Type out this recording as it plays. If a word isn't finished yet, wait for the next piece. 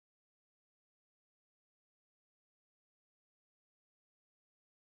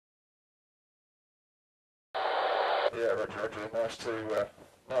Yeah, Roger, Roger.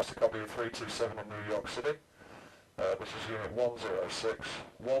 Nice to copy you 327 in New York City. This is Unit 106.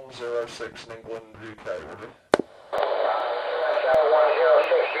 106 in England, UK, Roger. 106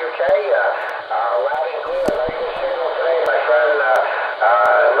 UK, loud and clear, very good signal today, my friend.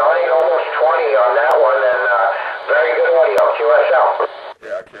 9, almost 20 on that one, and very good audio, QSL.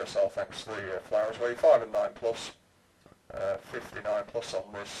 Yeah, QSL, thanks to the Flowers Way, 5 and 9 plus, 59 plus on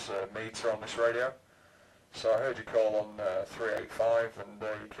this meter on this radio. So I heard you call on 385 and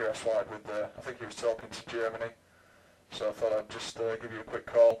you QSY'd with, I think he was talking to Germany. So I thought I'd just give you a quick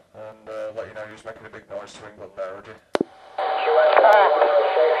call and let you know he was making a big noise to England there, would you? QSL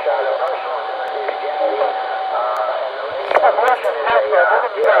 106, the personal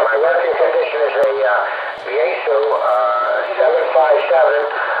my working condition is a Yaesu 757,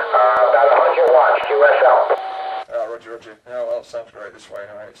 about 100 watts, QSL. Roger, Roger. Yeah, well, it sounds great this way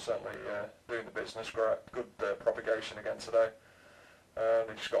anyway. It's certainly doing the business. Great, good propagation again today. I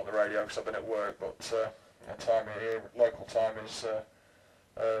just got on the radio because I've been at work, but time here, local time is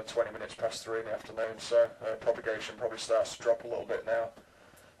 20 minutes past 3 in the afternoon, so propagation probably starts to drop a little bit now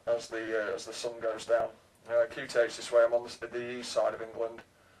as the sun goes down. QTH this way, I'm on the east side of England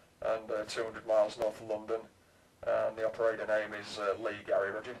and 200 miles north of London, and the operator name is Lee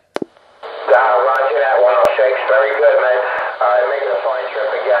Gary, Roger. Roger that, 106. Very good, man. Making a fine trip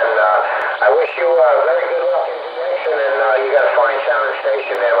again. I wish you very good luck in DX, and you got a fine sounding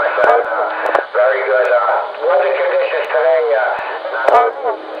station there, my friend. Very good. Weather conditions today, not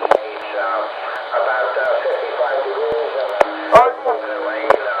States, about 55 degrees and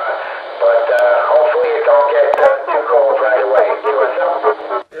rain, but hopefully it don't get too cold right away.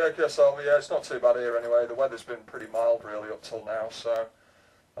 Yeah, QSL, yeah, it's not too bad here anyway. The weather's been pretty mild really up till now, so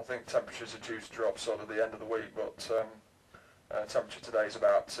I think temperatures are due to drop sort of the end of the week, but temperature today is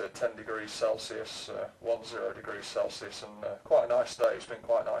about 10 degrees Celsius, 10 degrees Celsius, and quite a nice day. It's been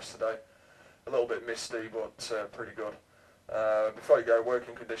quite nice today. A little bit misty, but pretty good. Before you go,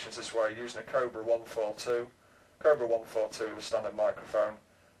 working conditions this way, using a Cobra 142. Cobra 142 with a standard microphone,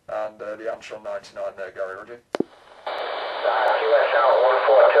 and the Antron 99 there, Gary, Roger. QSL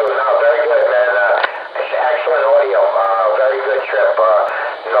 142, no, very good, man. It's excellent audio, very good trip,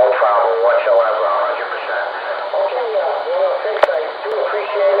 no problem whatsoever, 100%. Okay, 106, I do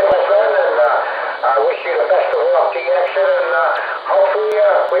appreciate it, my friend, and I wish you the best of luck to exit, and hopefully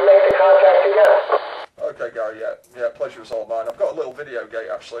we make the contact again. Okay, Gary, yeah, pleasure is all mine. I've got a little video gate,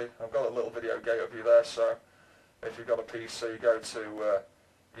 actually. I've got a little video gate of you there, so if you've got a PC, go to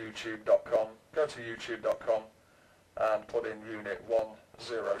youtube.com, and put in Unit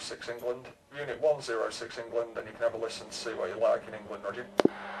 106 England. Unit 106 England, and you can have a listen to see what you like in England, Roger.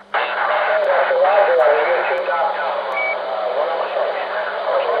 Roger, on youtube.com, 106.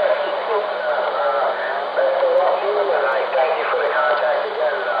 Best of luck to you, and I thank you for the contact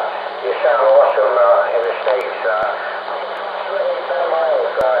again. You sound awesome in the States. 10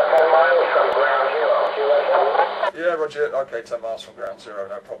 miles from ground zero. Yeah, Roger. Okay, 10 miles from ground zero,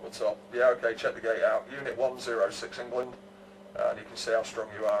 no problem at all. Yeah, okay, check the gate out. Unit 106 England, and you can see how strong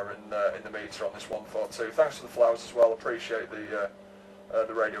you are in the meter on this 142. Thanks for the flowers as well. Appreciate the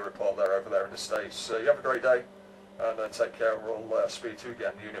radio report there over there in the States. You have a great day, and take care. We'll speak to you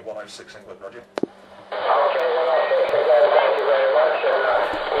again. Unit 106 England, Roger. Okay, 106.